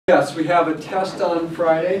Yes, we have a test on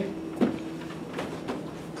Friday.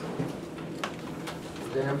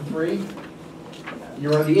 Exam 3.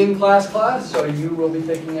 You're the in-class class, so you will be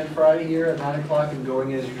taking it Friday here at 9 o'clock and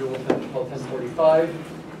going as usual until 10:45.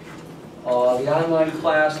 The online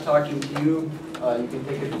class talking to you, you can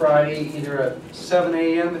take it Friday either at 7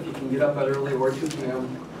 a.m. if you can get up that early or 2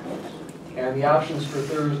 p.m. And the options for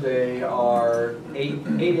Thursday are 8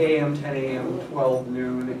 a.m., 10 a.m., 12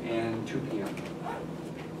 noon, and 2 p.m.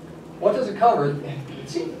 What does it cover?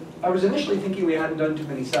 See, I was initially thinking we hadn't done too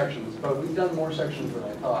many sections, but we've done more sections than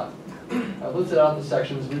I thought. I've listed out the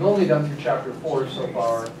sections. We've only done through chapter 4 so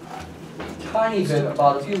far. A tiny bit,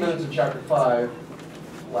 about a few minutes of chapter 5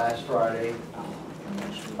 last Friday.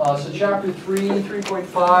 So chapter 3,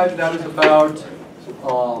 3.5, that is about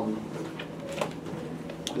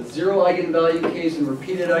the zero eigenvalue case and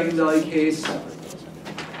repeated eigenvalue case.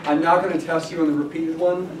 I'm not going to test you on the repeated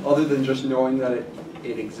one, other than just knowing that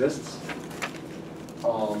it exists.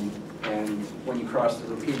 And when you cross the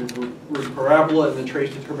repeated root parabola and the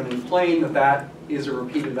trace determinant plane, that is a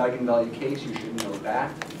repeated eigenvalue case. You should know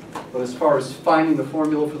that. But as far as finding the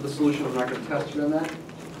formula for the solution, I'm not going to test you on that.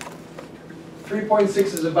 3.6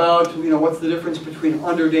 is about, what's the difference between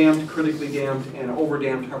underdamped, critically damped, and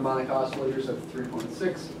overdamped harmonic oscillators. That's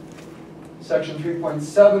 3.6. Section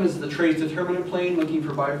 3.7 is the trace determinant plane, looking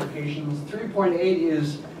for bifurcations. 3.8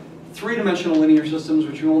 is three-dimensional linear systems,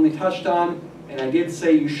 which you only touched on. And I did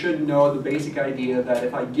say you should know the basic idea that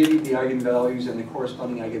if I give you the eigenvalues and the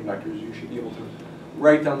corresponding eigenvectors, you should be able to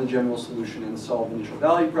write down the general solution and solve initial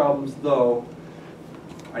value problems, though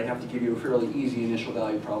I'd have to give you a fairly easy initial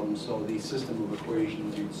value problem, so the system of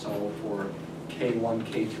equations you'd solve for K1,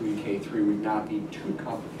 K2, and K3 would not be too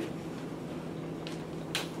complicated.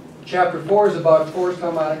 Chapter 4 is about forced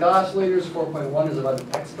harmonic oscillators. 4.1 is about an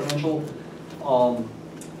exponential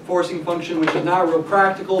forcing function, which is not real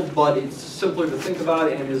practical, but it's simpler to think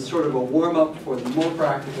about and is sort of a warm-up for the more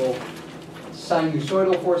practical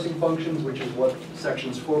sinusoidal forcing functions, which is what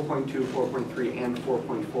sections 4.2, 4.3, and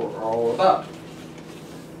 4.4 are all about.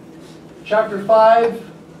 Chapter 5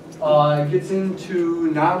 gets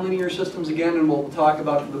into nonlinear systems again, and what we'll talk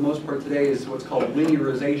about for the most part today is what's called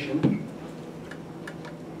linearization.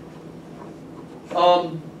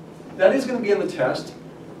 That is going to be in the test.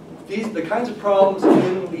 The kinds of problems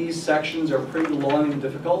in these sections are pretty long and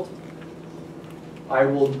difficult. I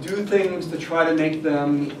will do things to try to make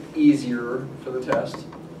them easier for the test.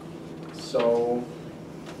 So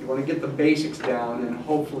you want to get the basics down, and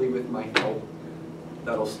hopefully with my help,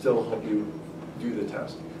 that'll still help you do the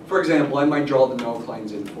test. For example, I might draw the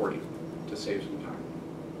nullclines in for you to save some time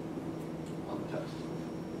on the test.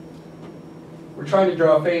 We're trying to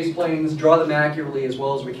draw phase planes, draw them accurately as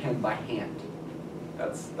well as we can by hand.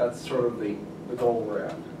 That's sort of the goal we're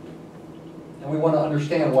at. And we want to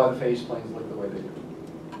understand why the phase planes look the way they do.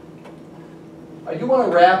 I do want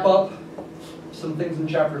to wrap up some things in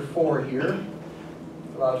chapter 4 here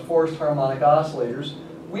about forced harmonic oscillators.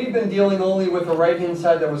 We've been dealing only with the right-hand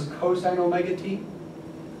side that was cosine omega t.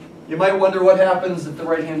 You might wonder what happens if the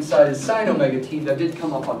right-hand side is sine omega t. That did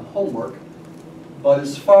come up on homework. But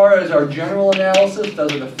as far as our general analysis,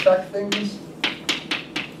 does it affect things?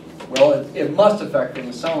 Well, it must affect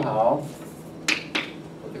things somehow,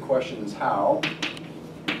 but the question is how.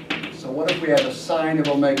 So what if we have a sine of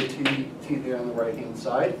omega t there on the right-hand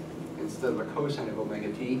side instead of a cosine of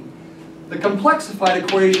omega t? The complexified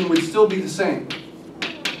equation would still be the same.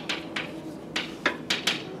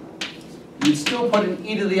 You'd still put an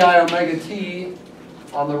e to the I omega t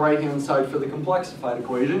on the right-hand side for the complexified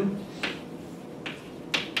equation.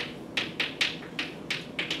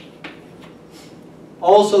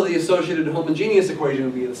 Also, the associated homogeneous equation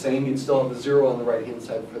would be the same. You'd still have a 0 on the right-hand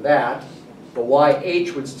side for that. The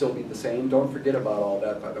YH would still be the same. Don't forget about all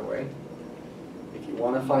that, by the way. If you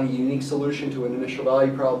want to find a unique solution to an initial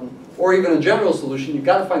value problem, or even a general solution, you've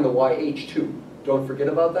got to find the YH too. Don't forget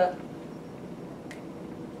about that.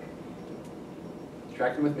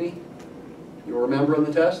 Tracking with me? You'll remember on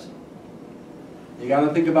the test? You got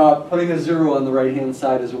to think about putting a 0 on the right-hand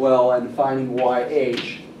side as well and finding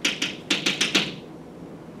YH.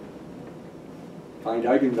 Find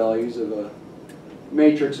eigenvalues of a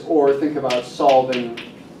matrix, or think about solving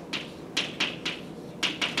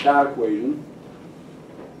that equation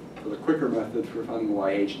for the quicker method for finding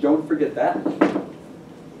YH. Don't forget that.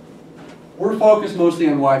 We're focused mostly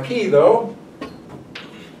on YP though,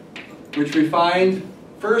 which we find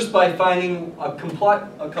first by finding a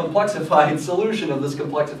complexified solution of this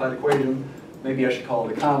complexified equation. Maybe I should call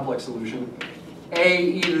it a complex solution. A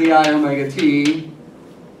e to the I omega t.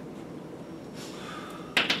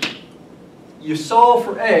 You solve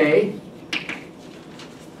for A,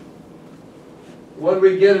 what do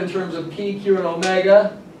we get in terms of P, Q, and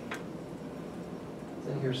omega? It's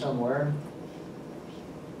in here somewhere.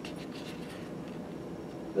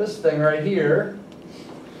 This thing right here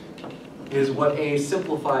is what A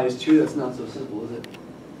simplifies to. That's not so simple, is it?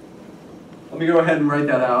 Let me go ahead and write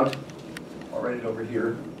that out. I'll write it over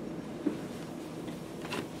here.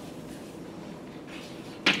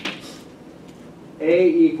 A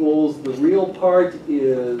equals, the real part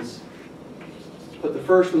is, put the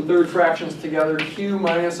first and third fractions together, Q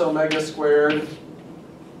minus omega squared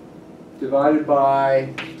divided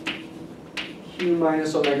by Q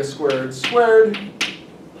minus omega squared squared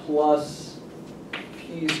plus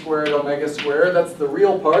P squared omega squared. That's the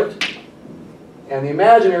real part. And the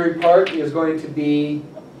imaginary part is going to be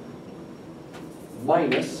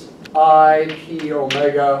minus I P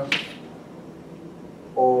omega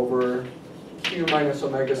over Q minus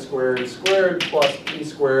omega squared squared plus P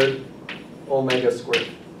squared omega squared.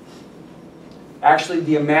 Actually,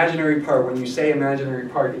 the imaginary part, when you say imaginary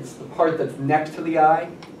part, it's the part that's next to the I.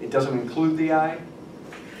 It doesn't include the I.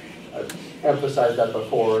 I've emphasized that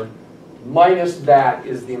before. Minus that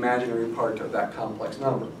is the imaginary part of that complex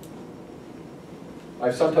number.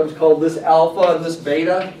 I've sometimes called this alpha and this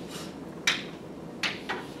beta.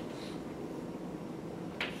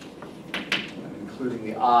 I'm including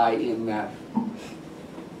the I in that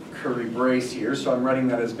curly brace here, so I'm writing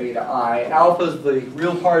that as beta I. Alpha is the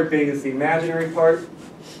real part, beta is the imaginary part.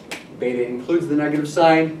 Beta includes the negative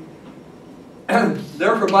sign.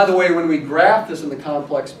 Therefore, by the way, when we graph this in the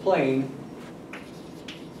complex plane,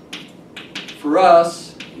 for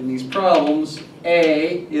us, in these problems,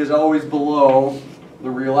 A is always below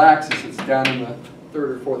the real axis. It's down in the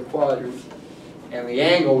third or fourth quadrant. And the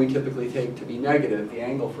angle we typically take to be negative, the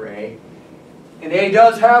angle for A. And A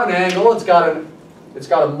does have an angle. It's got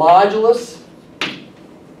a modulus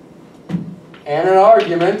and an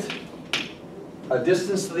argument, a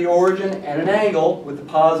distance to the origin, and an angle with the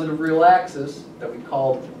positive real axis that we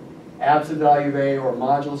call absolute value of A or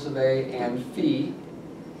modulus of A and phi.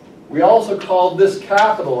 We also called this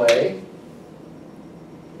capital A.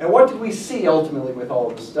 And what did we see ultimately with all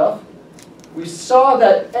of this stuff? We saw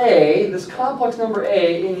that A, this complex number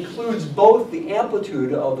A, includes both the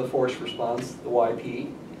amplitude of the force response, the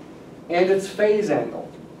YP, and its phase angle.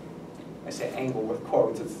 I say angle with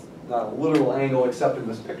quotes. It's not a literal angle except in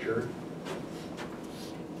this picture.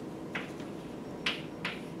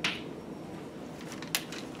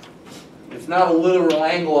 It's not a literal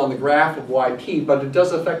angle on the graph of YP, but it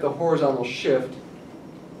does affect the horizontal shift.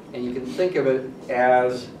 And you can think of it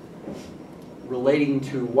as relating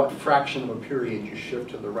to what fraction of a period you shift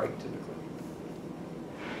to the right typically.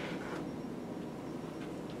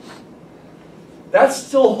 That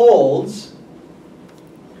still holds.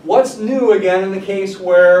 What's new again in the case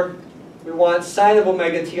where we want sine of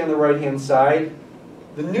omega t on the right-hand side?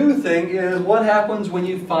 The new thing is what happens when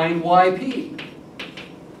you find yp.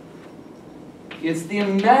 It's the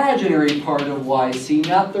imaginary part of yc,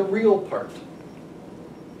 not the real part.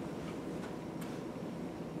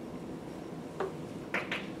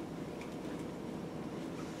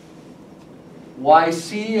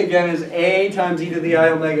 yc, again, is a times e to the I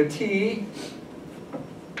omega t.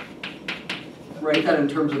 Write that in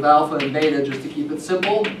terms of alpha and beta just to keep it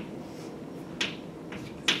simple.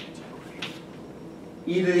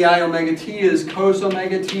 E to the I omega t is cos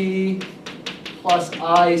omega t plus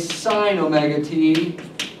I sine omega t.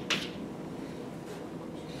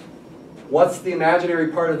 What's the imaginary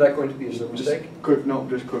part of that going to be? Is there a mistake?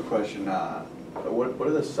 Just quick question. What do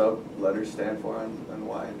the sub letters stand for on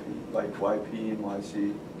YP? Like YP and YC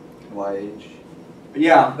and YH?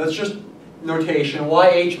 Yeah, that's just notation.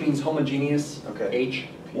 YH means homogeneous. Okay. H.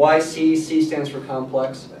 YC, C stands for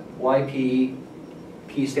complex. YP,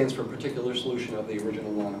 P stands for particular solution of the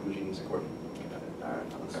original non-homogeneous equation. All right.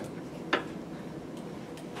 Okay.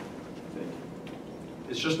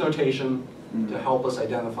 It's just notation to help us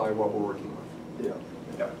identify what we're working with.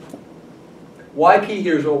 Yeah. YP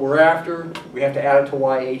here is what we're after. We have to add it to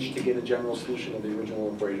YH to get a general solution of the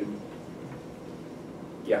original equation.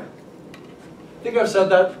 Yeah. I think I've said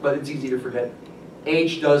that, but it's easy to forget.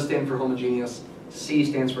 H does stand for homogeneous. C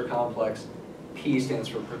stands for complex. P stands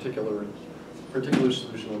for particular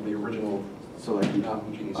solution of the original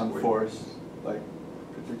non-homogeneous equation. Unforced, like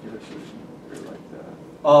particular solution, or like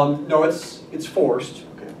that. No, it's forced.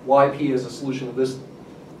 Okay. YP is a solution of this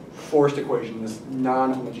forced equation, this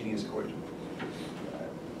non-homogeneous equation.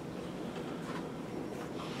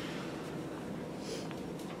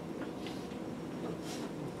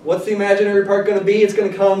 What's the imaginary part going to be? It's going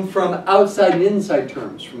to come from outside and inside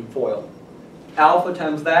terms from FOIL. Alpha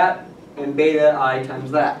times that, and beta I times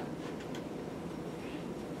that.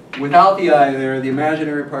 without the I there, the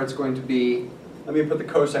imaginary part's going to be, let me put the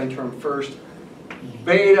cosine term first,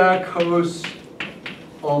 beta cos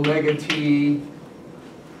omega t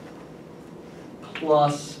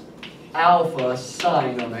plus alpha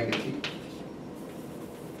sine omega t.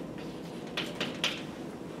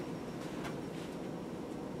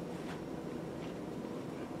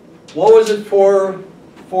 What was it for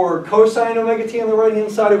cosine omega t on the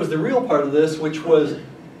right-hand side? It was the real part of this, which was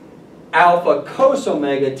alpha cos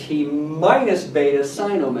omega t minus beta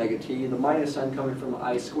sine omega t, the minus sign coming from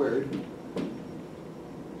I squared.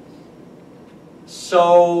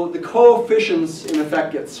 So the coefficients, in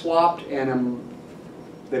effect, get swapped, and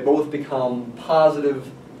they both become positive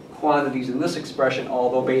quantities in this expression,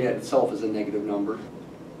 although beta itself is a negative number.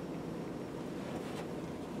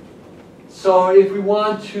 So if we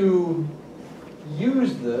want to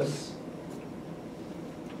use this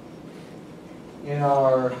in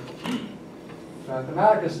our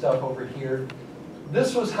Mathematica stuff over here,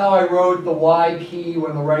 this was how I wrote the yp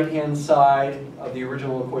when the right-hand side of the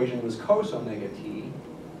original equation was cos omega t.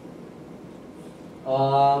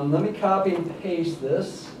 Let me copy and paste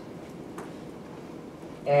this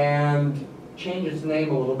and change its name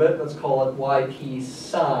a little bit. Let's call it yp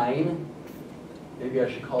sine. Maybe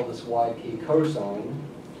I should call this yp cosine.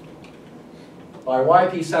 By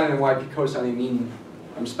yp sine and yp cosine, I mean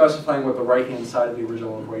I'm specifying what the right-hand side of the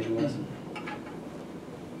original equation is.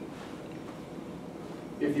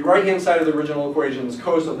 If the right-hand side of the original equation is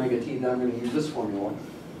cos omega t, then I'm going to use this formula.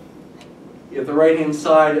 If the right-hand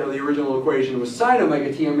side of the original equation was sine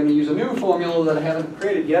omega t, I'm going to use a new formula that I haven't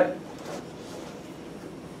created yet.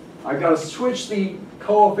 I've got to switch the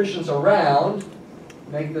coefficients around,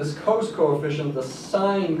 make this cos coefficient the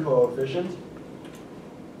sine coefficient,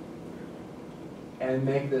 and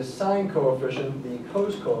make this sine coefficient the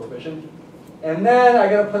cos coefficient. And then I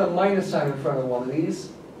got to put a minus sign in front of one of these.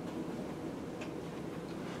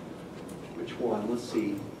 Which one? Let's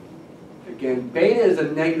see. Again, beta is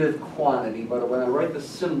a negative quantity, but when I write the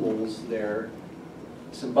symbols there,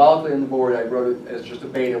 symbolically on the board, I wrote it as just a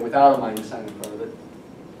beta without a minus sign in front of it.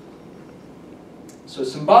 So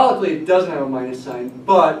symbolically, it doesn't have a minus sign,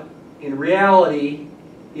 but in reality,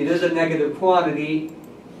 it is a negative quantity.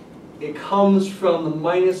 It comes from the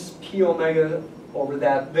minus p omega over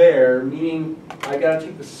that there, meaning I got to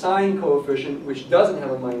take the sine coefficient, which doesn't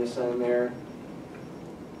have a minus sign there,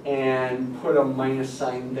 and put a minus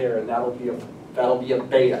sign there, and that'll be a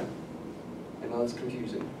beta. I know it's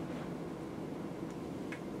confusing.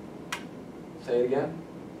 Say it again.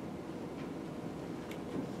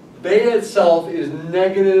 Beta itself is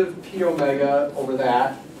negative p omega over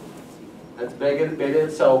that. That's beta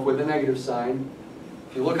itself with a negative sign.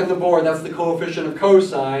 If you look on the board, that's the coefficient of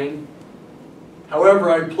cosine. However,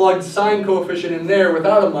 I plugged sine coefficient in there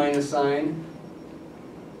without a minus sign,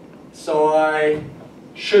 so I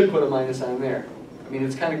should put a minus sign there. I mean,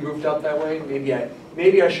 it's kind of goofed up that way.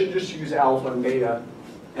 Maybe I should just use alpha and beta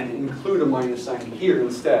and include a minus sign here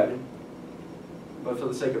instead. But for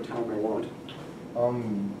the sake of time, I won't.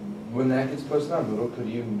 When that gets posted on Moodle, could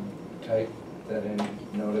you type that in,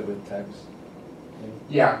 note it with text?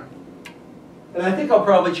 Yeah. And I think I'll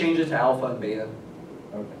probably change it to alpha and beta.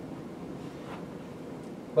 Okay.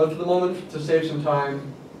 But for the moment, to save some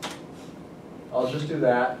time, I'll just do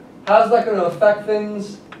that. How's that going to affect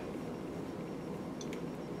things?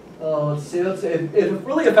 Let's see. It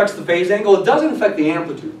really affects the phase angle. It doesn't affect the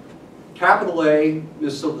amplitude. Capital A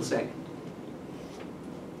is still the same.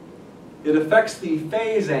 It affects the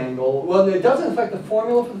phase angle. Well, it doesn't affect the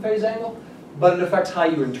formula for the phase angle, but it affects how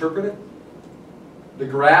you interpret it. The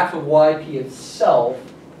graph of yp itself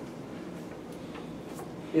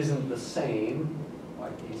isn't the same.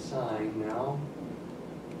 Yp sine now.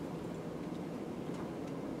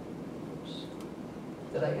 Oops.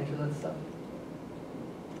 Did I enter that stuff?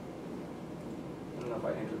 I don't know if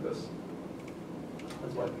I entered this.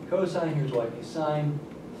 That's yp cosine. Here's yp sine.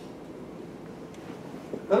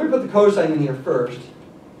 Let me put the cosine in here first.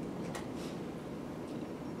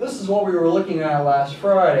 This is what we were looking at last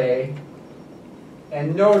Friday,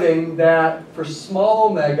 and noting that for small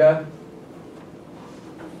omega,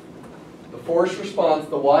 the forced response,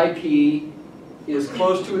 the yp, is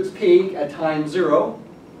close to its peak at time 0,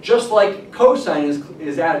 just like cosine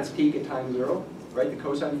is at its peak at time 0, right? The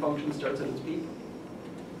cosine function starts at its peak.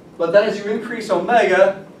 But then as you increase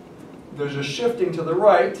omega, there's a shifting to the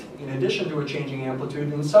right, in addition to a changing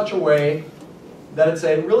amplitude, in such a way that it's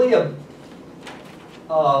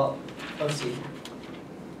let's see,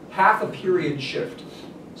 half a period shift.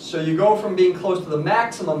 So you go from being close to the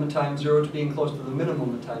maximum at time 0 to being close to the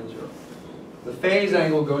minimum at time 0. The phase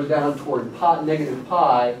angle goes down toward negative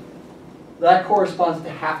pi, that corresponds to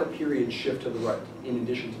half a period shift to the right, in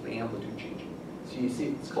addition to the amplitude changing. So you see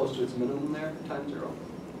it's close to its minimum there, time 0.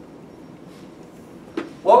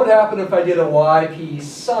 What would happen if I did a yp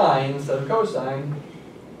sine instead of cosine?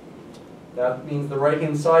 That means the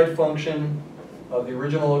right-hand side function of the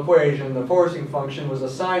original equation, the forcing function, was a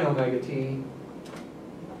sine omega t.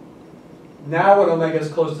 Now when omega is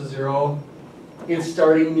close to 0, it's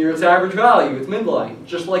starting near its average value, its midline,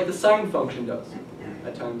 just like the sine function does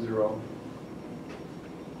at time 0.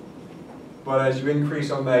 But as you increase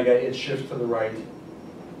omega, it shifts to the right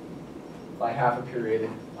by half a period.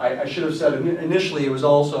 I should have said initially it was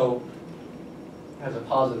also has a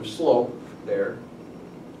positive slope there.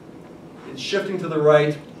 It's shifting to the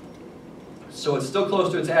right, so it's still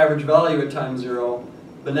close to its average value at time 0,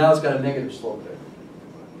 but now it's got a negative slope there.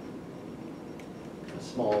 It's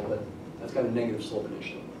small, but that's got a negative slope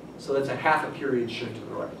initially. So that's a half a period shift to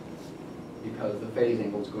the right, because the phase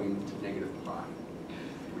angle is going to negative pi,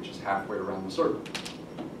 which is halfway around the circle.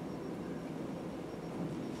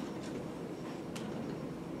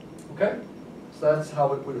 Okay? So that's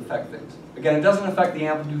how it would affect things. Again, it doesn't affect the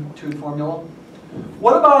amplitude formula.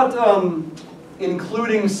 What about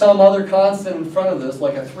including some other constant in front of this,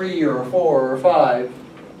 like a 3 or a 4 or a 5,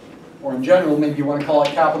 or in general, maybe you want to call it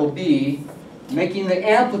capital B, making the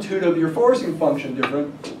amplitude of your forcing function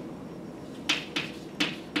different?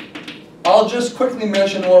 I'll just quickly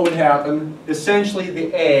mention what would happen. Essentially,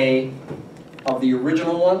 the A of the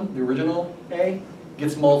original one, the original A,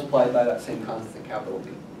 gets multiplied by that same constant, capital B,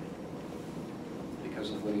 because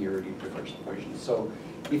of linearity of differential equations. So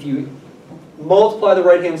if you multiply the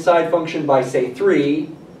right-hand side function by, say, 3,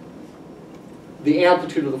 the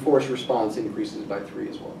amplitude of the force response increases by 3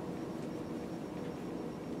 as well.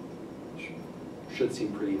 Should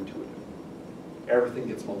seem pretty intuitive. Everything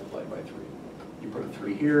gets multiplied by 3. You put a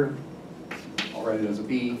 3 here. I'll write it as a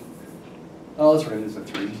B. Oh, let's write it as a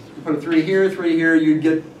 3. You put a 3 here, you'd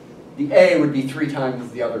get, the A would be 3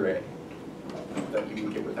 times the other A that you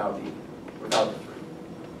can get without the 3.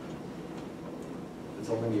 It's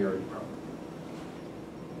a linearity problem.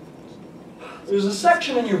 There's a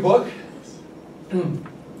section in your book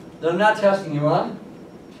that I'm not testing you on.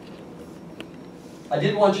 I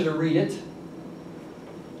did want you to read it.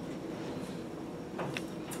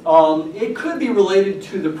 It could be related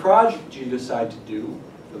to the project you decide to do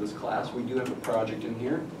for this class. We do have a project in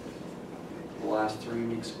here. The last 3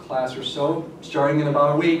 weeks of class or so. Starting in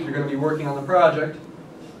about a week, you're going to be working on the project.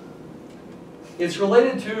 It's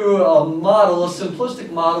related to a model, a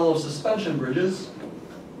simplistic model of suspension bridges.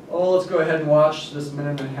 Oh, let's go ahead and watch this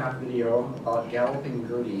 1.5-minute video about Galloping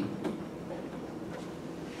Gertie.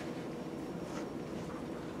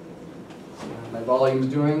 See how my volume's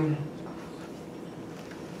doing.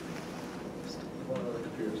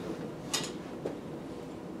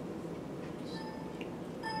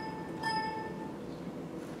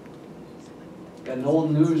 Got an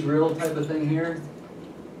old newsreel type of thing here.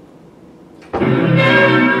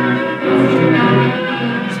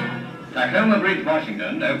 Tacoma Bridge,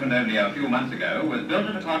 Washington, opened only a few months ago, was built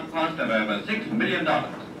at a cost of over $6 million.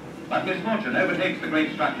 But misfortune overtakes the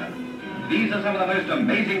great structure. These are some of the most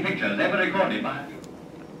amazing pictures ever recorded by...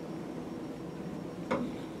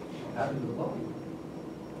 What happened to the volume?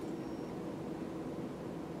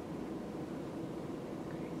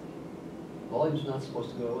 Volume's not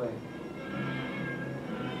supposed to go away.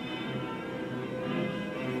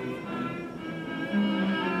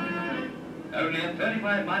 Only a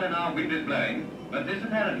 35-mile-an-hour wind is blowing, but this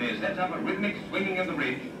apparently sets up a rhythmic swinging of the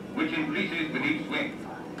bridge, which increases with each swing.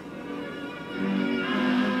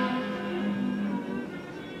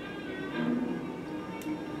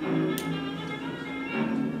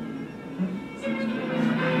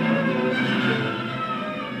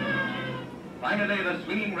 Finally, the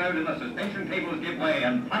swinging road and the suspension cables give way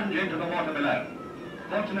and plunge into the water below.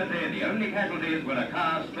 Fortunately, the only casualties were a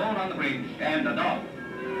car stalled on the bridge and a dog.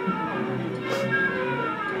 I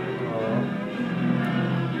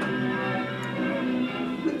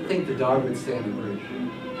would think the dog would stay on the bridge.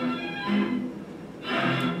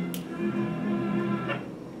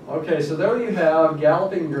 Okay, so there you have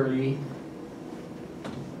Galloping Gertie.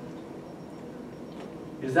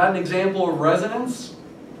 Is that an example of resonance?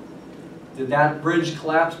 Did that bridge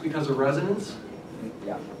collapse because of resonance?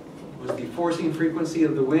 Yeah. Was the forcing frequency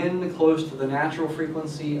of the wind close to the natural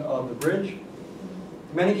frequency of the bridge?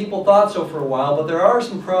 Many people thought so for a while, but there are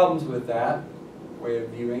some problems with that way of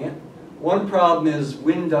viewing it. One problem is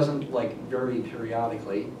wind doesn't vary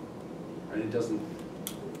periodically, right? It doesn't,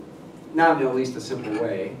 not in at least a simple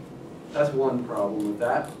way. That's one problem with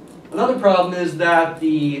that. Another problem is that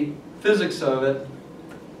the physics of it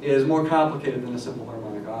is more complicated than a simple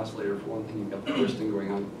harmonic oscillator. oscillator. For one thing, you've got the twisting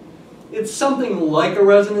going on. It's something like a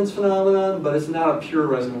resonance phenomenon, but it's not a pure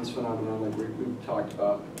resonance phenomenon like we've talked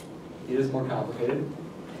about. It is more complicated.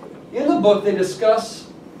 In the book, they discuss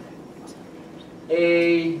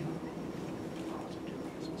a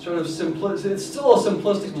sort of simplistic, it's still a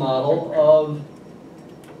simplistic model of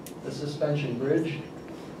the suspension bridge.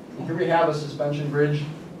 Here we have a suspension bridge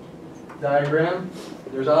diagram.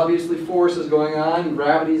 There's obviously forces going on.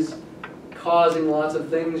 Gravity's causing lots of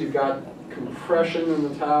things. You've got compression in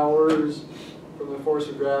the towers from the force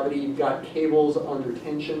of gravity. You've got cables under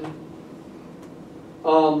tension.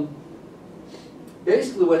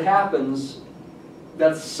 Basically what happens,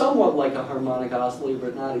 that's somewhat like a harmonic oscillator,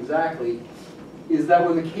 but not exactly, is that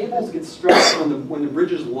when the cables get stretched, when the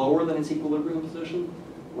bridge is lower than its equilibrium position,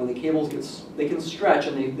 when the cables they can stretch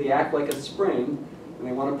and they act like a spring, and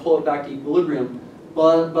they want to pull it back to equilibrium.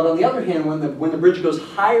 But on the other hand, when the bridge goes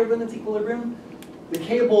higher than its equilibrium, the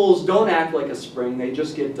cables don't act like a spring. They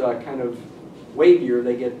just get kind of weightier.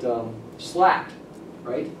 They get slacked,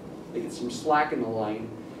 right? They get some slack in the line,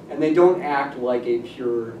 and they don't act like a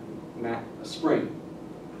pure spring.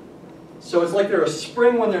 So it's like they're a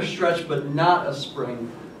spring when they're stretched, but not a spring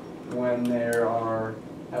when they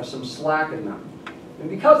have some slack in them. And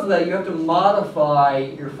because of that, you have to modify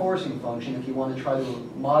your forcing function if you want to try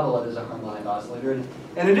to model it as a harmonic oscillator.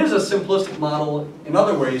 And it is a simplistic model in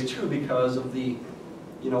other ways too, because of the,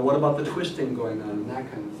 what about the twisting going on and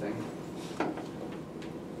that kind of thing.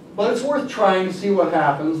 But it's worth trying to see what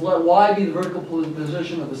happens. Let y be the vertical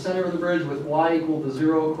position of the center of the bridge with y equal to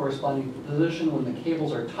 0 corresponding to the position when the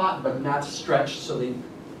cables are taut but not stretched. So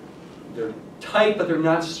they're tight but they're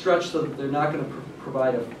not stretched, so that they're not going to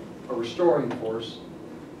provide a restoring force.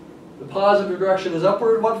 The positive direction is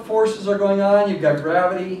upward. What forces are going on? You've got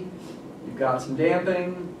gravity, you've got some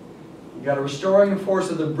damping, you've got a restoring force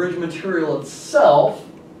of the bridge material itself,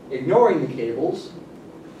 ignoring the cables.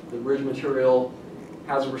 The bridge material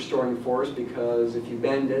has a restoring force because if you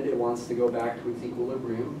bend it, it wants to go back to its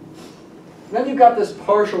equilibrium. And then you've got this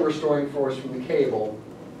partial restoring force from the cable.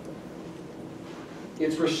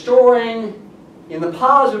 It's restoring in the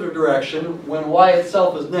positive direction when y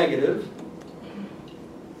itself is negative.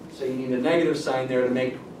 So you need a negative sign there to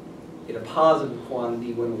make it a positive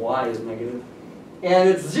quantity when y is negative. And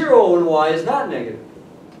it's 0 when y is not negative.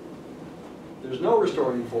 There's no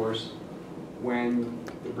restoring force when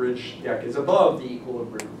the bridge deck is above the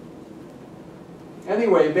equilibrium.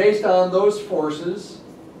 Anyway, based on those forces,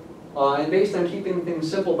 and based on keeping things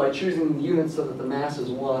simple by choosing the units so that the mass is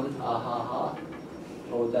 1,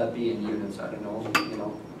 what would that be in units? I don't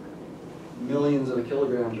know, millions of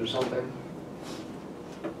kilograms or something.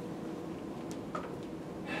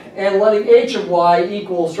 And letting h of y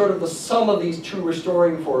equal sort of the sum of these two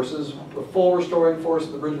restoring forces, the full restoring force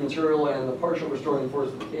of the bridge material and the partial restoring force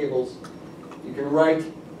of the cables, you can write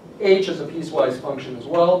h as a piecewise function as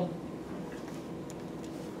well.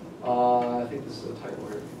 I think this is a typo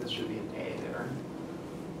here. This should be an a there.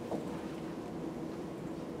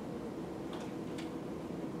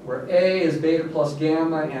 Where a is beta plus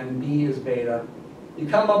gamma and b is beta. You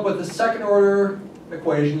come up with a second order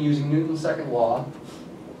equation using Newton's second law.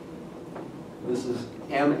 This is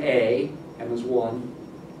ma, m is 1.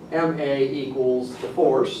 ma equals the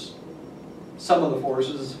force, sum of the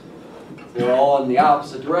forces. They're all in the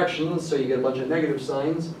opposite directions, so you get a bunch of negative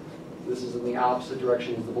signs. This is in the opposite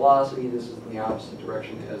direction as the velocity, this is in the opposite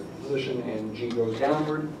direction as the position, and g goes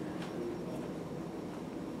downward.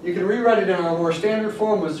 You can rewrite it in a more standard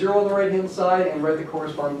form with 0 on the right-hand side and write the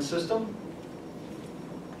corresponding system.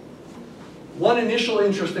 One initial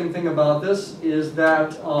interesting thing about this is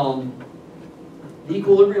that the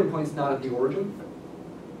equilibrium point is not at the origin.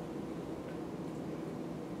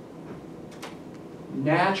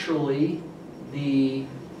 Naturally, the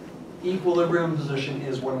equilibrium position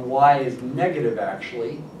is when y is negative,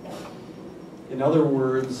 actually. In other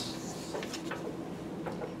words,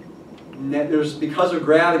 because of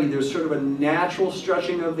gravity, there's sort of a natural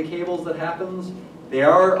stretching of the cables that happens. They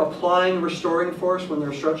are applying restoring force when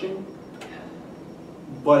they're stretching,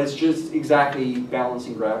 but it's just exactly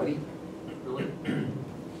balancing gravity, really.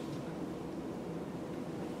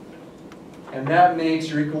 And that makes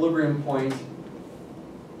your equilibrium point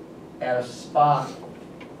at a spot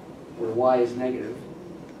where y is negative.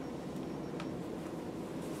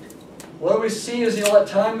 What we see is you let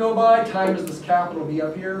time go by. Time is this capital B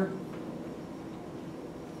up here.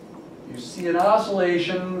 You see an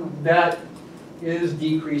oscillation that is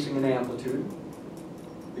decreasing in amplitude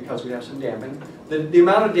because we have some damping. The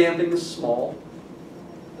amount of damping is small.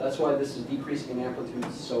 That's why this is decreasing in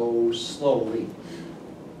amplitude so slowly.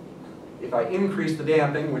 If I increase the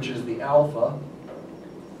damping, which is the alpha,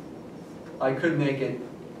 I could make it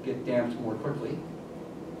get damped more quickly,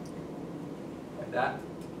 like that.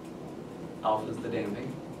 Alpha is the damping.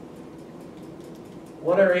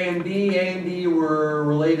 What are A and B? A and B were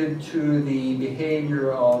related to the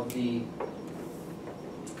behavior of the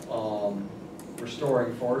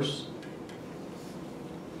restoring force.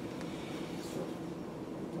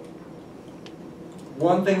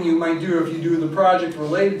 One thing you might do if you do the project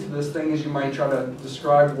related to this thing is you might try to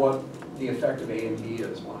describe what the effect of A and B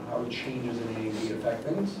is, how changes in A and B affect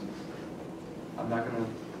things. I'm not going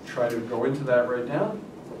to try to go into that right now.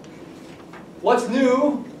 What's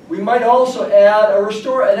new? We might also add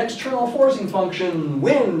an external forcing function,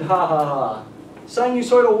 wind, ha ha ha.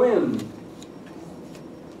 Sinusoidal wind.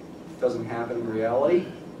 Doesn't happen in reality.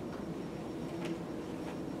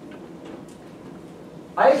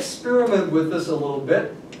 I experimented with this a little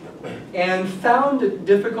bit and found it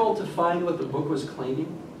difficult to find what the book was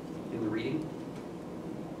claiming in the reading.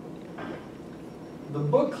 The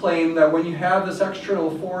book claimed that when you have this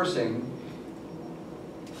external forcing,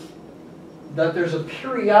 that there's a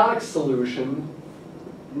periodic solution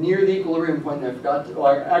near the equilibrium point, and I forgot to,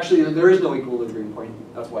 well, actually there is no equilibrium point,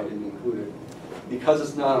 that's why I didn't include it. Because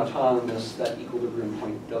it's not autonomous, that equilibrium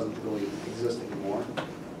point doesn't really exist anymore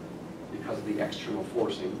because of the external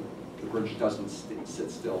forcing. The bridge doesn't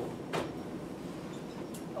sit still.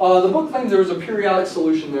 The book claims there was a periodic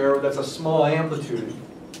solution there that's a small amplitude.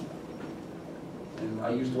 And I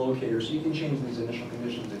used locators, so you can change these initial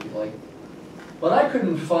conditions if you like. But I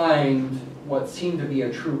couldn't find what seemed to be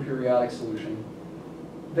a true periodic solution.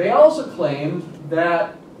 They also claimed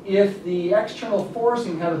that if the external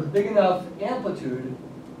forcing had a big enough amplitude,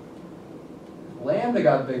 lambda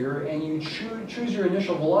got bigger, and you choose your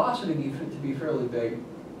initial velocity to be fairly big,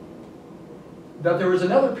 that there was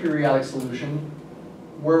another periodic solution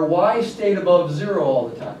where y stayed above 0 all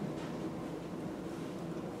the time.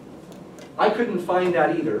 I couldn't find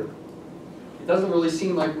that either. It doesn't really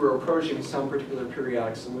seem like we're approaching some particular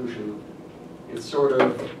periodic solution. It's sort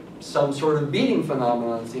of some sort of beating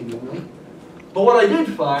phenomenon, seemingly. But what I did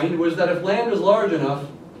find was that if lambda is large enough,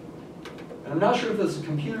 and I'm not sure if this is a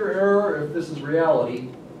computer error or if this is reality,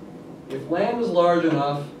 if lambda is large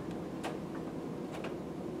enough,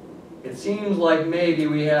 it seems like maybe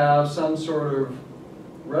we have some sort of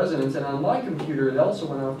resonance. And on my computer, it also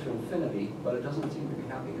went out to infinity, but it doesn't seem to be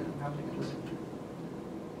happening in this computer.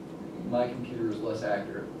 My computer is less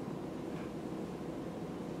accurate.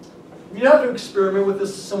 You have to experiment with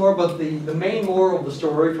this some more, but the main moral of the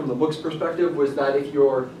story from the book's perspective was that if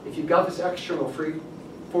you've got this external free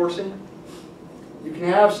forcing, you can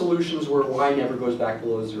have solutions where y never goes back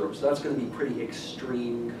below 0. So that's going to be pretty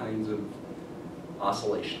extreme kinds of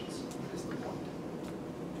oscillations, is the point,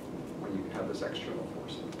 when you have this external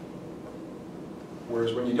forcing.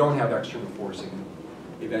 Whereas when you don't have external forcing,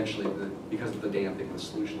 eventually, because of the damping, the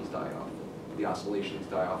solutions die off. The oscillations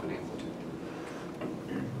die off in amplitude.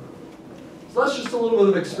 So that's just a little bit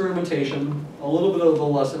of experimentation, a little bit of a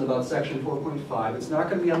lesson about section 4.5. It's not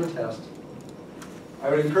going to be on the test. I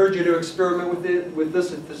would encourage you to experiment with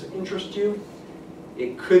this if this interests you.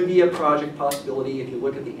 It could be a project possibility. If you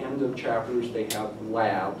look at the end of chapters, they have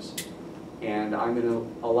labs. And I'm going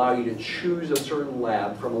to allow you to choose a certain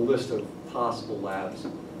lab from a list of possible labs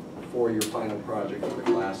for your final project for the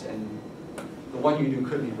class. And the one you do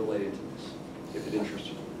could be related to this, if it interests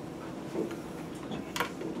you.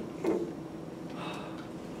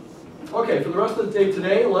 Okay, for the rest of the day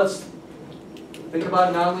today, let's think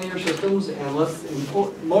about nonlinear systems, and let's,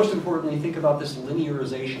 most importantly, think about this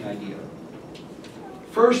linearization idea.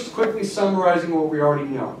 First, quickly summarizing what we already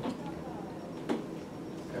know.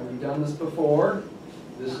 And we've done this before.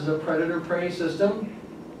 This is a predator-prey system.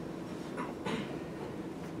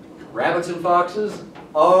 Rabbits and foxes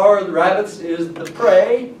are, the rabbits is the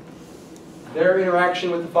prey. Their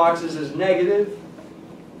interaction with the foxes is negative.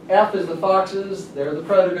 F is the foxes, they're the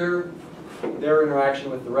predator. Their interaction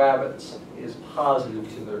with the rabbits is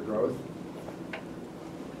positive to their growth.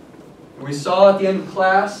 We saw at the end of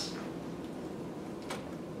class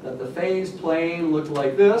that the phase plane looked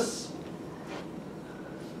like this.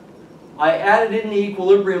 I added in the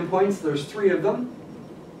equilibrium points, there's 3 of them.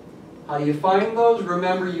 How do you find those?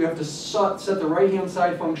 Remember, you have to set the right-hand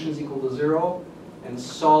side functions equal to 0 and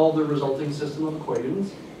solve the resulting system of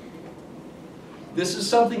equations. This is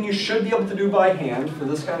something you should be able to do by hand for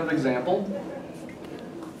this kind of example.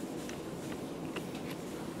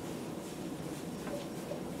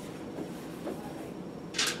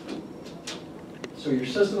 So your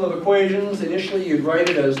system of equations, initially you'd write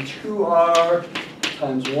it as 2r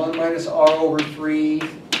times 1 minus r over 3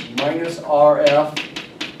 minus rf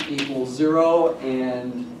equals 0,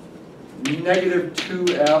 and negative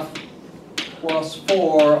 2f plus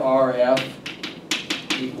 4RF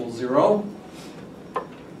equals 0.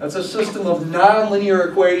 That's a system of nonlinear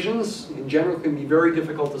equations. In general, it can be very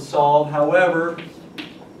difficult to solve. However,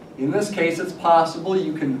 in this case, it's possible.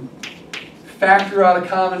 You can factor out a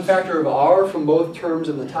common factor of r from both terms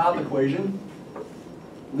in the top equation,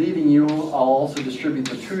 leaving you, I'll also distribute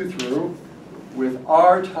the 2 through, with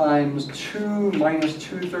r times 2 minus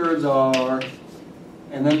 2/3 r,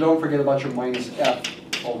 and then don't forget about your minus f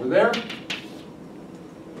over there.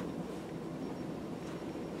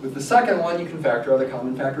 With the second one, you can factor out a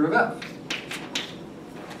common factor of f.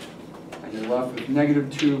 And you're left with negative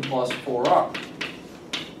 2 plus 4r.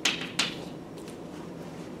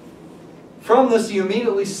 From this, you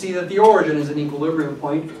immediately see that the origin is an equilibrium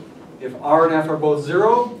point. If r and f are both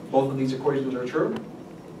 0, both of these equations are true.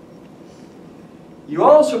 You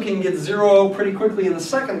also can get 0 pretty quickly in the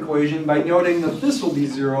second equation by noting that this will be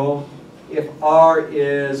 0 if r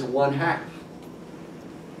is 1/2.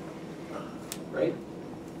 Right?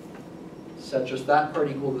 Set just that part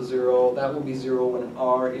equal to 0. That will be 0 when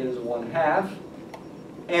r is 1/2.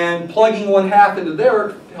 And plugging 1/2 into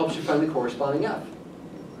there helps you find the corresponding f.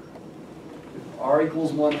 If r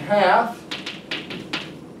equals 1/2,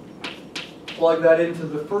 plug that into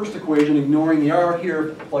the first equation, ignoring the r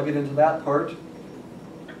here, plug it into that part.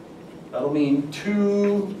 That'll mean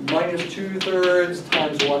 2 minus 2/3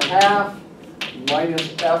 times 1/2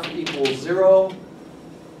 minus f equals 0.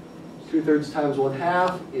 2/3 times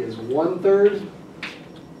 1/2 is 1/3.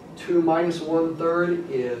 2 minus 1/3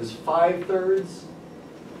 is 5/3.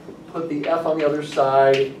 Put the f on the other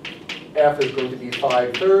side. F is going to be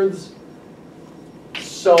 5/3.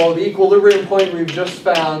 So the equilibrium point we've just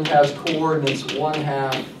found has coordinates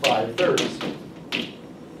 1/2, 5/3.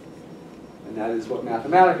 And that is what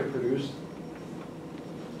Mathematica produced.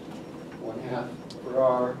 1/2 for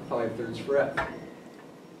r, 5/3 for f.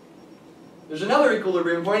 There's another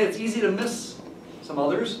equilibrium point. It's easy to miss some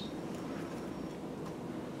others.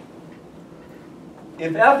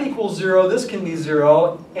 If f equals 0, this can be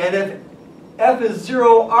 0. And if f is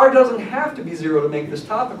 0, r doesn't have to be 0 to make this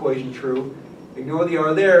top equation true. Ignore the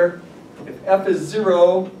r there. If f is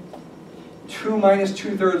 0, 2 minus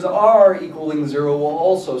 2/3 r equaling 0 will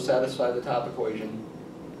also satisfy the top equation.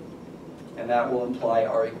 And that will imply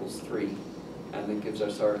r equals 3. And that gives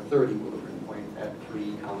us our third equilibrium point at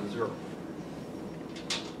 3, 0.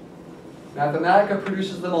 Mathematica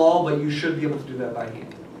produces them all, but you should be able to do that by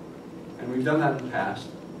hand. And we've done that in the past,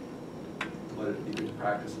 but it'd be good to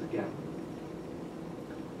practice it again.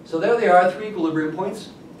 So there they are, 3 equilibrium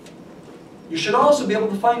points. You should also be able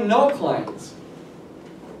to find nullclines.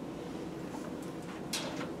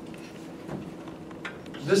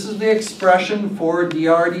 This is the expression for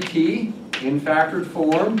dr dt in factored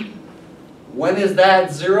form. When is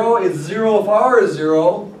that 0? It's 0 if r is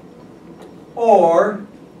 0, or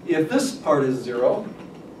if this part is 0.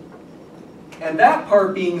 And that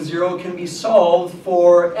part being 0 can be solved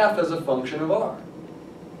for f as a function of r.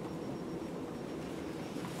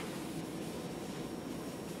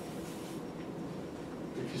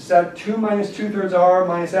 If you set 2 minus 2/3 r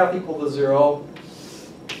minus f equal to 0,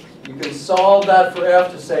 you can solve that for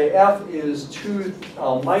f to say f is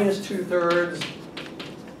minus 2/3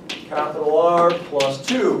 capital R plus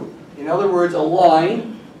 2. In other words, a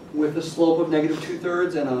line with a slope of negative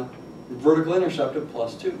 2/3 and a vertical intercept of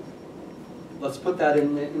plus 2. Let's put that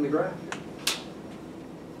in the graph here.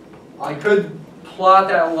 I could plot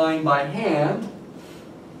that line by hand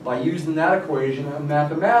by using that equation. In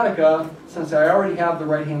Mathematica, since I already have the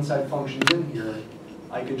right-hand side functions in here,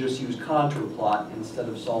 I could just use ContourPlot instead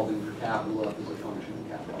of solving for capital F as a function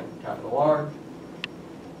of capital R.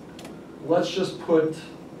 Let's just put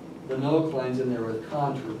the nullclines in there with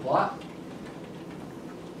ContourPlot.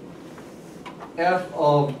 F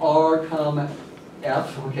of r comma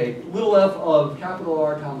f, okay, little f of capital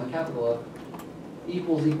R comma capital F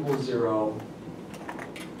equals 0.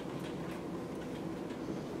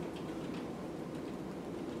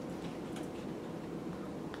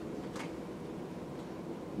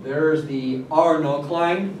 There's the r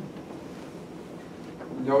nullcline.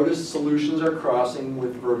 Notice solutions are crossing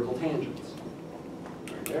with vertical tangents.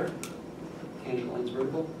 Right there. Tangent line's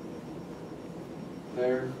vertical.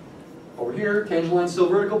 There. Over here, tangent line's still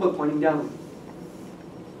vertical, but pointing downward.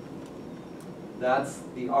 That's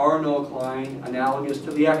the r nullcline, analogous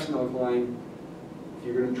to the x nullcline. If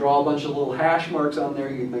you're going to draw a bunch of little hash marks on there,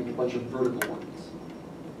 you'd make a bunch of vertical ones.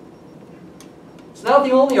 It's not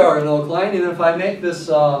the only r nullcline, and if I make this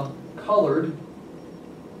colored,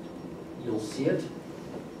 you'll see it.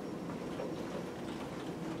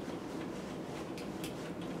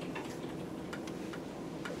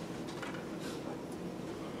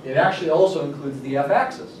 It actually also includes the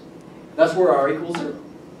f-axis. That's where r equals 0.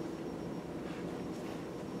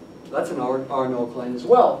 That's an R nullcline as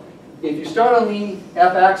well. If you start on the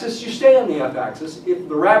f-axis, you stay on the f-axis. If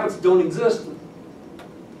the rabbits don't exist,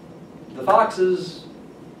 the foxes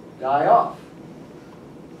die off.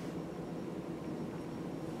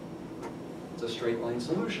 It's a straight line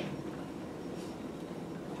solution.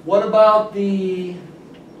 What about the,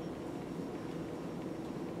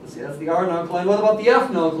 let's see, that's the R nullcline. What about the F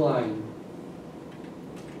nullcline?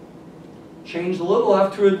 Change the little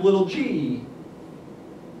f to a little g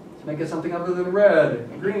to make it something other than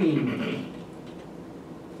red, green.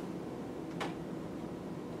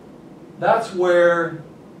 That's where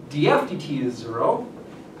df dt is 0.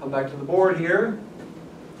 Come back to the board here.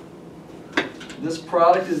 This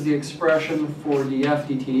product is the expression for df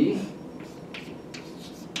dt.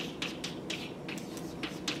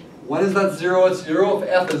 When is that 0? It's 0 if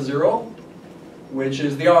f is 0, which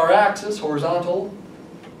is the r-axis, horizontal.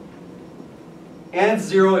 And it's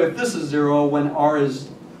 0 if this is 0 when r is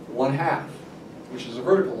 1/2, which is a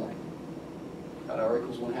vertical line. At r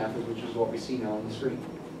equals 1/2, which is what we see now on the screen.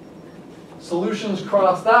 Solutions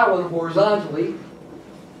cross that one horizontally.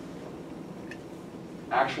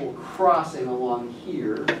 Actual crossing along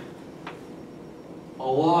here.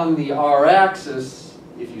 Along the r-axis,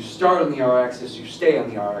 if you start on the r-axis, you stay on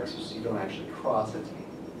the r-axis, so you don't actually cross it.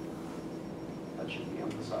 That should be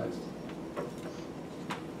emphasized.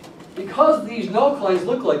 Because these nullclines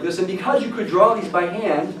look like this, and because you could draw these by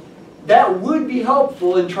hand, that would be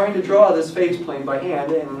helpful in trying to draw this phase plane by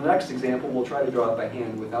hand. And in the next example, we'll try to draw it by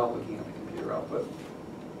hand without looking at the computer output.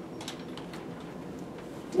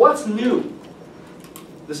 What's new?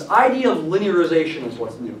 This idea of linearization is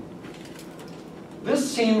what's new. This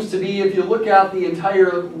seems to be, if you look at the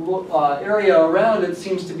entire area around it,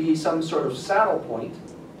 seems to be some sort of saddle point.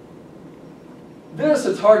 This,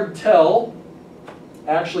 it's hard to tell.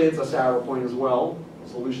 Actually, it's a saddle point as well.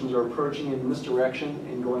 Solutions are approaching in this direction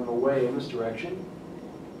and going away in this direction.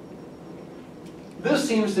 This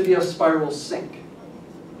seems to be a spiral sink.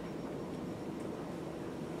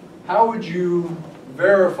 How would you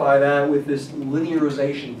verify that with this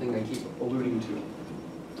linearization thing I keep alluding to?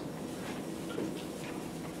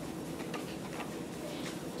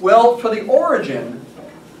 Well, for the origin,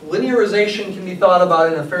 linearization can be thought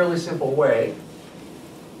about in a fairly simple way.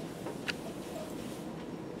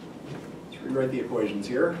 Let's rewrite the equations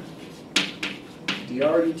here.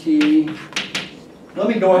 dr dt. Let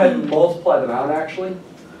me go ahead and multiply them out, actually.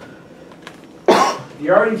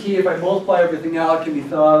 dr dt, if I multiply everything out, can be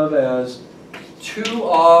thought of as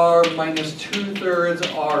 2r minus 2/3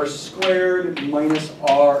 r squared minus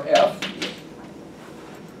rf.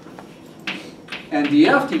 And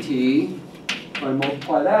df dt, if I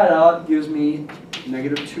multiply that out, gives me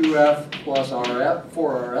negative 2f plus rf,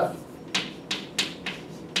 4rf.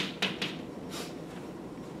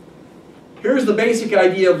 Here's the basic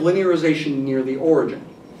idea of linearization near the origin.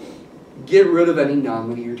 Get rid of any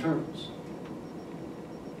nonlinear terms.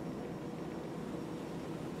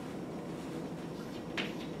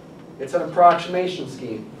 It's an approximation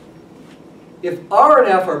scheme. If r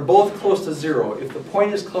and f are both close to 0, if the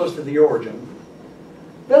point is close to the origin,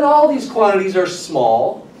 then all these quantities are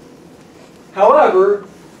small. However,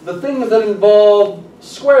 the things that involve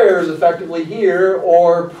squares effectively here,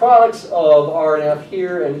 or products of r and f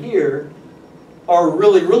here and here, are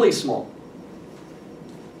really, really small.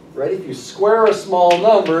 Right? If you square a small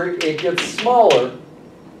number, it gets smaller.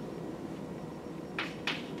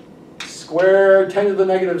 Square 10 to the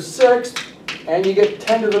negative 6th, and you get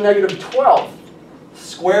 10 to the negative 12th.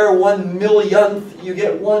 Square 1 millionth, you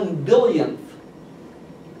get 1 billionth.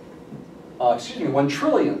 1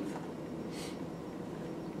 trillionth.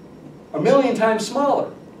 A million times smaller.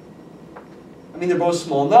 I mean, they're both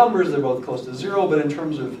small numbers, they're both close to 0, but in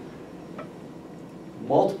terms of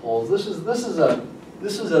multiples, this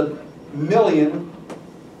is a million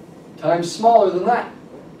times smaller than that.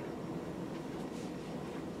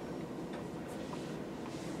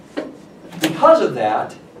 Because of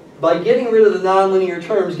that, by getting rid of the nonlinear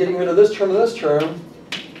terms, getting rid of this term and this term,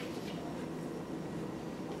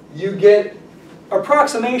 you get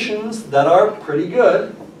approximations that are pretty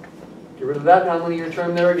good. Get rid of that nonlinear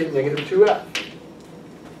term there, get negative 2f.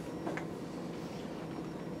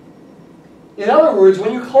 In other words,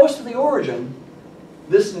 when you're close to the origin,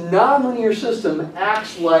 this nonlinear system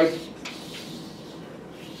acts like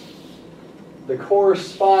the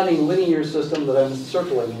corresponding linear system that I'm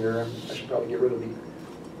circling here. I should probably get rid of the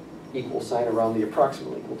equal sign around the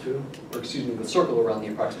approximately equal to, or excuse me, the circle around the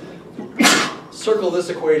approximately equal to. Circle this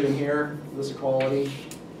equation here, this equality.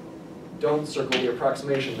 Don't circle the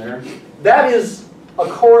approximation there. That is a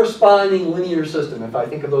corresponding linear system, if I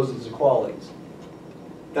think of those as equalities.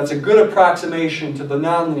 That's a good approximation to the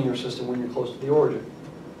nonlinear system when you're close to the origin.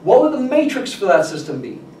 What would the matrix for that system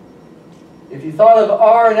be? If you thought of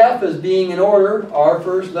R and F as being in order, R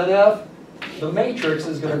first, then F, the matrix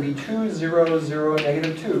is going to be 2, 0, 0,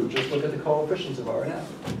 negative 2. Just look at the coefficients of R and F.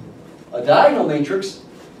 A diagonal matrix,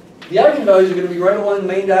 the eigenvalues are going to be right along the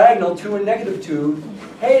main diagonal, 2 and negative 2.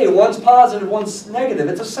 Hey, one's positive, one's negative.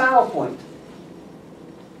 It's a saddle point.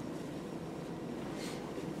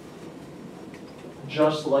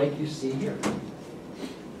 Just like you see here.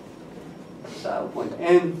 Saddle point.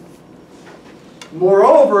 And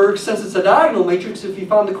moreover, since it's a diagonal matrix, if you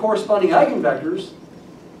found the corresponding eigenvectors,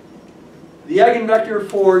 the eigenvector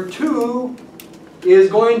for 2 is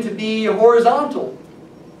going to be horizontal,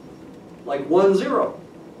 like 1, 0,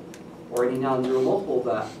 or any non-zero multiple of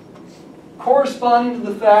that, corresponding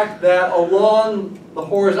to the fact that along the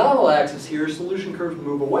horizontal axis here, solution curves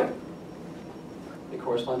move away. They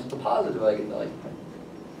correspond to the positive eigenvalue.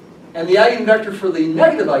 And the eigenvector for the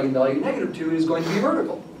negative eigenvalue, negative 2, is going to be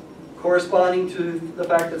vertical, corresponding to the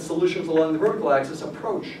fact that solutions along the vertical axis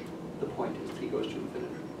approach the point as t goes to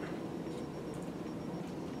infinity.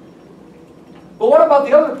 But what about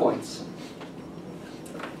the other points?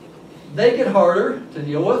 They get harder to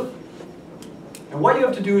deal with. And what you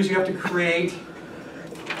have to do is you have to create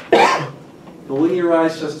the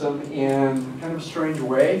linearized system in kind of a strange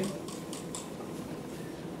way.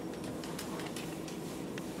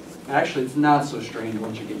 Actually, it's not so strange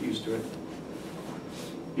once you get used to it.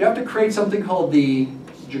 You have to create something called the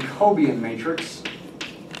Jacobian matrix.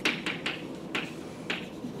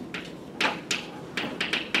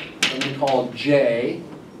 Something called J.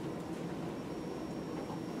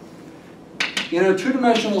 In a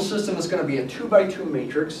two-dimensional system, it's going to be a 2 by 2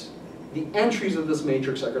 matrix. The entries of this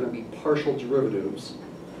matrix are going to be partial derivatives.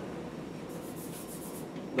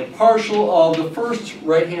 The partial of the first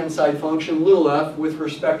right-hand side function, little f, with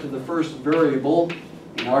respect to the first variable.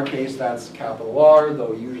 In our case, that's capital R,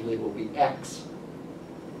 though usually it will be x.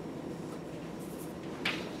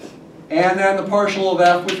 And then the partial of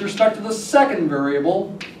f with respect to the second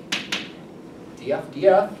variable, df,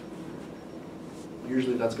 df.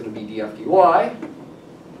 Usually that's going to be df, dy.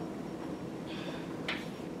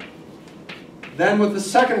 Then with the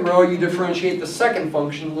second row, you differentiate the second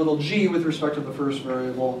function, little g, with respect to the first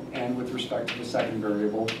variable and with respect to the second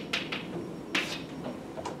variable.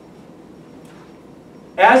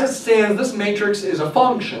 As it stands, this matrix is a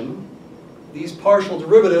function. These partial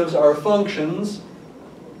derivatives are functions.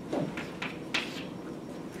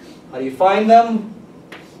 How do you find them?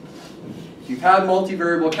 If you've had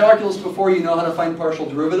multivariable calculus before, you know how to find partial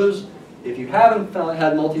derivatives. If you haven't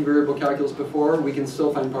had multivariable calculus before, we can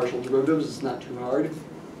still find partial derivatives. It's not too hard.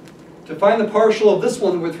 To find the partial of this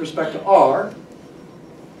one with respect to r,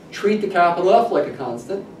 treat the capital F like a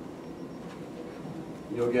constant.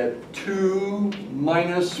 You'll get 2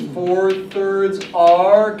 minus 4/3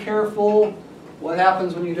 r. Careful. What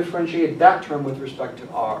happens when you differentiate that term with respect to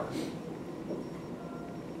r?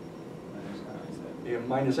 You have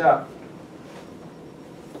minus f.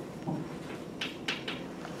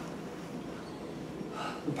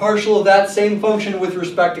 The partial of that same function with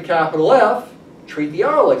respect to capital F, treat the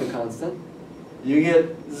r like a constant. You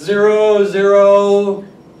get 0, 0,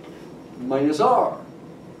 minus r.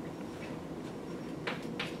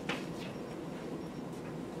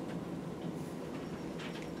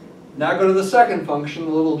 Now go to the second function,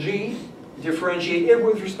 the little g. Differentiate it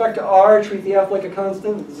with respect to r, treat the f like a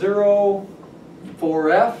constant. 0,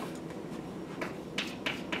 4f.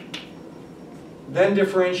 Then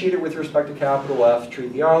differentiate it with respect to capital F,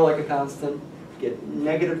 treat the r like a constant, get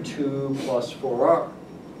negative 2 plus 4r.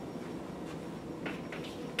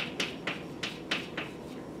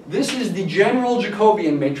 This is the general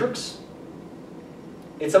Jacobian matrix.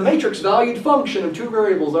 It's a matrix-valued function of two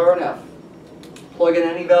variables, r and f. Plug in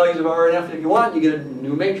any values of r and f if you want, you get a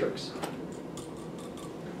new matrix.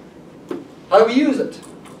 How do we use it?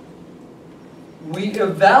 We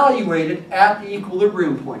evaluate it at the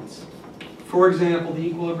equilibrium points. For example, the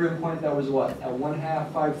equilibrium point, that was what? At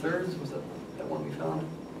 1/2, 5/3? Was that one we found?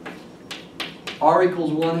 R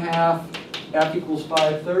equals 1/2, F equals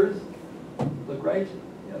 5/3. Look right?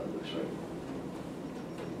 Yeah, that looks right.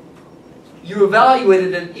 You evaluate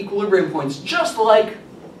it at equilibrium points, just like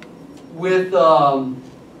with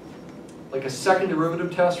like a second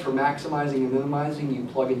derivative test for maximizing and minimizing. You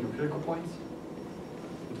plug in your critical points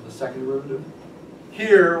into the second derivative.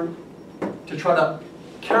 Here, to try to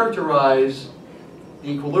characterize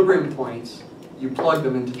the equilibrium points, you plug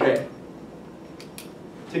them into J.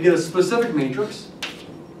 To get a specific matrix,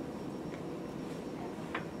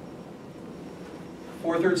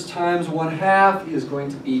 4/3 times 1/2 is going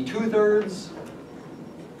to be 2/3.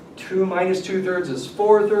 2 minus 2/3 is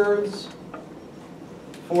 4/3.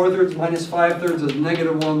 4/3 minus 5/3 is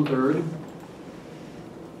negative 1/3.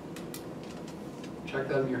 Check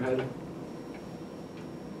that in your head.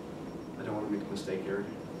 I don't want to make a mistake here.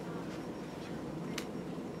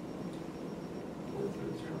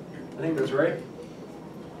 I think that's right.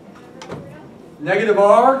 Negative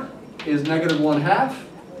r is negative 1/2.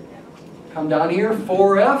 Come down here,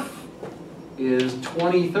 4f is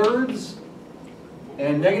 20/3.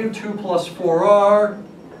 And negative 2 plus 4r,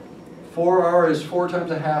 4r is 4 times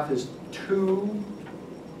 1/2 is 2.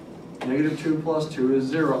 Negative 2 plus 2 is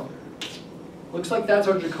 0. Looks like that's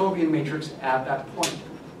our Jacobian matrix at that point.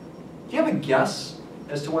 Do you have a guess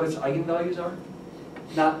as to what its eigenvalues are?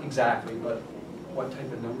 Not exactly, but what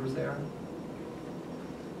type of numbers they are?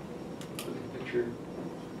 Look at the picture.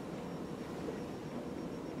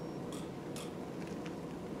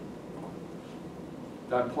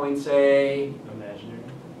 That points a Imaginary.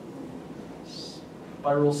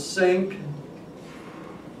 spiral sink.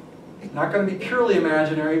 Not going to be purely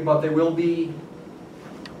imaginary, but they will be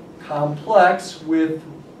complex with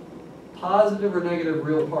positive or negative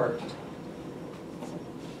real part.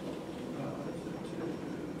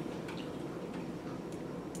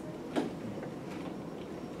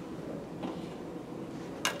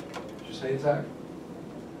 Did you say Zach?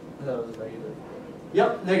 I thought it was negative.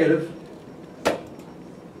 Yep, negative.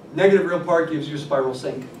 Negative real part gives you a spiral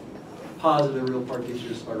sink. Positive real part gives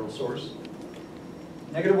you a spiral source.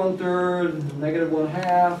 Negative 1/3, negative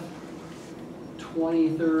 1/2,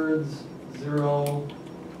 20/3, 0.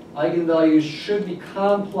 Eigenvalues should be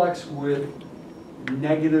complex with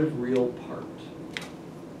negative real part.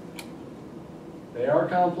 They are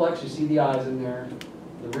complex, you see the i's in there.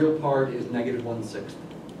 The real part is negative 1/6.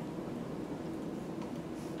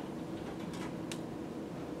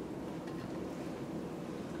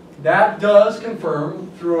 That does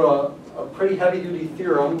confirm through a pretty heavy-duty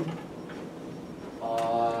theorem.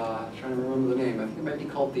 I'm trying to remember the name. I think it might be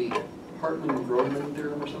called the Hartman-Grobman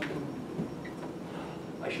theorem or something.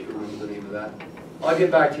 I should remember the name of that. I'll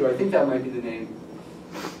get back to you. I think that might be the name.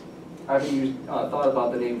 I haven't thought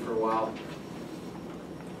about the name for a while.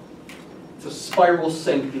 It's a spiral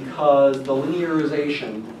sink because the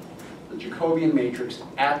linearization, the Jacobian matrix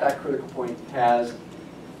at that critical point has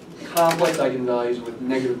complex eigenvalues with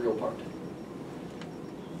negative real part.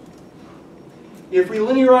 If we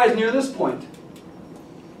linearize near this point,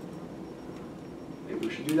 maybe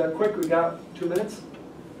we should do that quick, we got 2 minutes.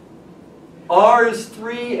 R is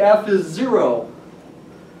 3, F is 0.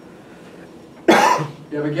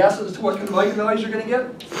 You have a guess as to what kind of eigenvalues you're going to get?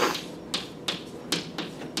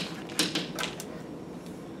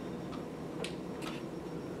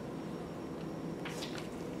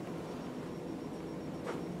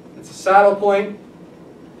 Saddle point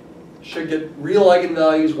should get real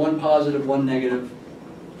eigenvalues, 1 positive, 1 negative.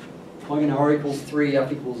 Plug in R equals 3,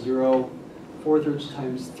 F equals 0. 4/3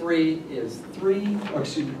 times 3 is 3, or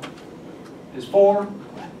excuse me, is 4.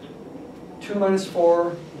 2 minus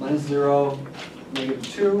 4 minus 0, negative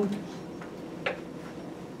 2.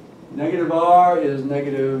 Negative R is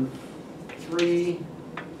negative 3.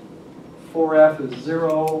 4F is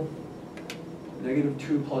 0. Negative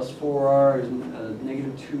 2 plus 4r is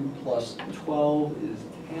negative 2 plus 12 is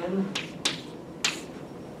 10.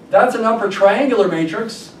 That's an upper triangular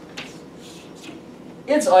matrix.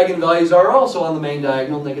 Its eigenvalues are also on the main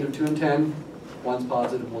diagonal, negative 2 and 10. One's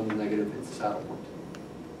positive, one's negative. It's a saddle point.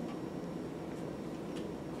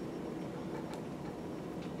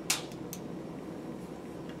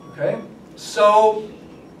 Okay, so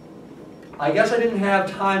I guess I didn't have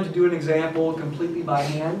time to do an example completely by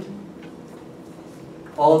hand.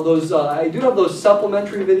 All of those, I do have those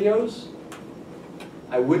supplementary videos.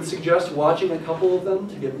 I would suggest watching a couple of them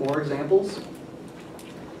to get more examples.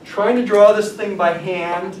 Trying to draw this thing by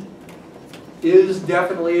hand is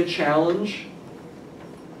definitely a challenge.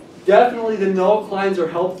 Definitely the nullclines are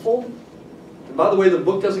helpful. And by the way, the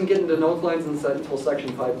book doesn't get into nullclines until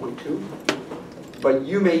section 5.2, but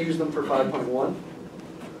you may use them for 5.1.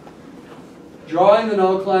 Drawing the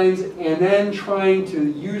nullclines and then trying to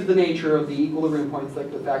use the nature of the equilibrium points, like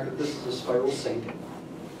the fact that this is a spiral sink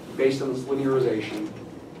based on this linearization,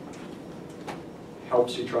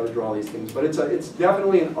 helps you try to draw these things. But it's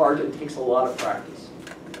definitely an art. It takes a lot of practice.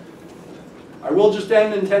 I will just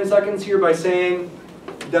end in 10 seconds here by saying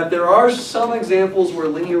that there are some examples where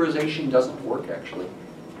linearization doesn't work, actually.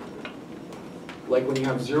 Like when you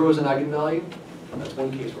have zeros in eigenvalue, that's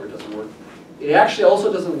one case where it doesn't work. It actually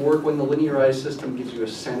also doesn't work when the linearized system gives you a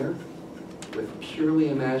center with purely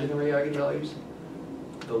imaginary eigenvalues.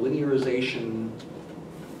 The linearization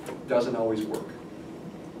doesn't always work.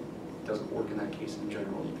 It doesn't work in that case in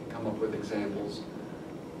general. You can come up with examples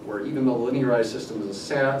where even though the linearized system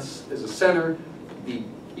is a center, the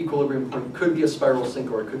equilibrium point could be a spiral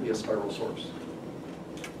sink or it could be a spiral source.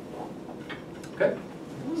 Okay?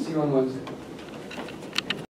 See you on Wednesday.